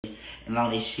and all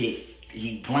that shit.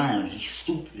 He blind, he's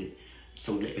stupid.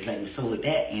 So it's like so with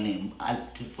that, and then I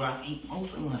just where I eat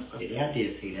most of my stuff. Yeah, I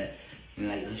did say that, and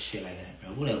like this shit like that,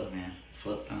 bro. Whatever, man.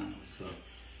 Fuck on. So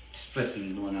especially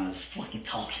doing all this fucking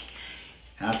talking.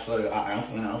 And I swear, I'm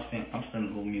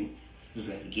finna go mute. Just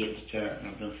like get the chair, and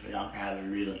I'm gonna say I can have a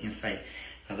real insight,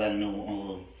 cause I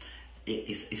know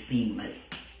it seemed like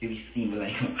it seemed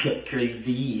like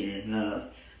crazy and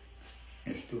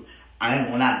still I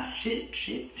ain't when I shit.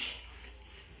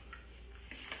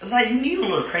 It's like you need a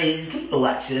little crazy to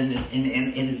watch it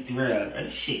in this world, bro.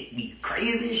 This shit be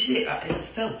crazy as shit out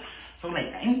itself. So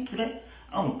like I ain't through that.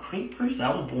 I'm a great person.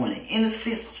 I was born an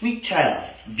innocent, sweet child.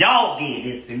 Y'all did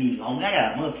this to me. I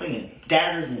got motherfucking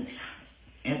daggers and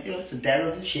there's some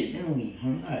daggers and shit in me.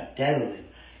 I got daggers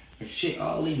and shit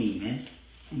all in me, man.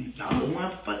 I mean, y'all the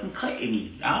one fucking cutting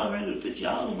me. Y'all ready to put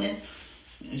y'all the one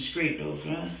and straight though,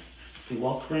 man. We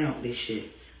walk around with this shit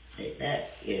like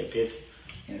that. Yeah, bitch.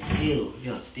 And still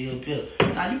build.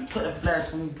 Now you put a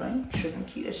flash on me, bro. You tripping,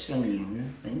 keep that shit on you,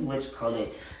 man. And what you call that?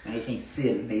 And they can't see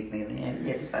it and they think, man,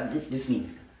 yeah, this me.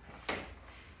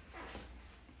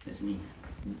 That's me.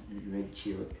 You ready to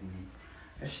chill up, man.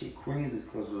 That shit crazy,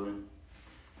 cause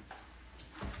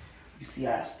you see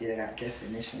I still got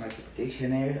definition like a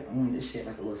dictionary. I mean, this shit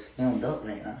like a little stemmed up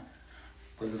right now.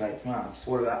 Cause like, man, I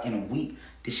swear to God, in a week,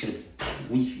 this shit is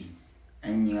weefy.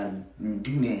 And you gotta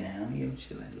do that now. You know,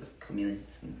 shit like that. Come in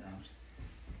sometimes.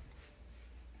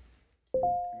 Let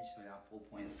me show y'all 4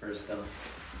 points first though.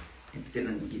 And then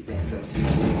I'm gonna get back to it.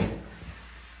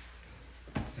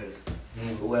 Because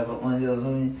whoever on here,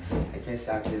 homie, I guess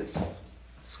I just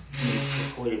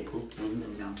record it, poop to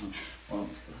them down.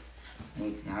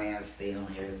 I gotta stay on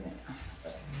here, man.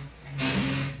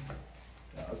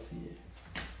 Y'all see it.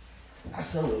 I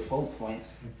still with 4 points.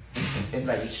 It's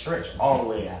like you stretch all the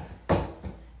way out.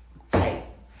 Tight.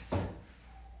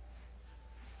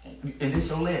 And this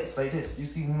your legs, like this. You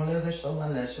see my legs? Show my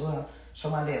legs. Show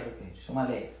my legs, okay. Show my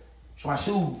legs. Show my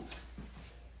shoes.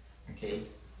 Okay.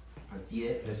 I see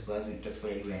it. That's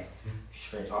where you at.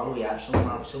 Stretch all the way out.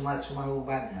 Show my whole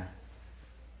body now.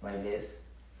 Like this.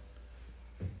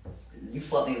 You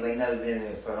fuck niggas ain't never been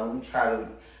there, so don't try to.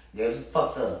 They're just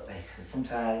fucked up. Like, cause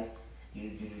sometimes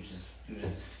you just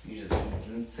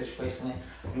in a situation, man.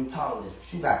 You powerless.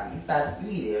 You got to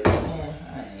eat it, man.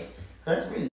 Alright. That's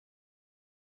really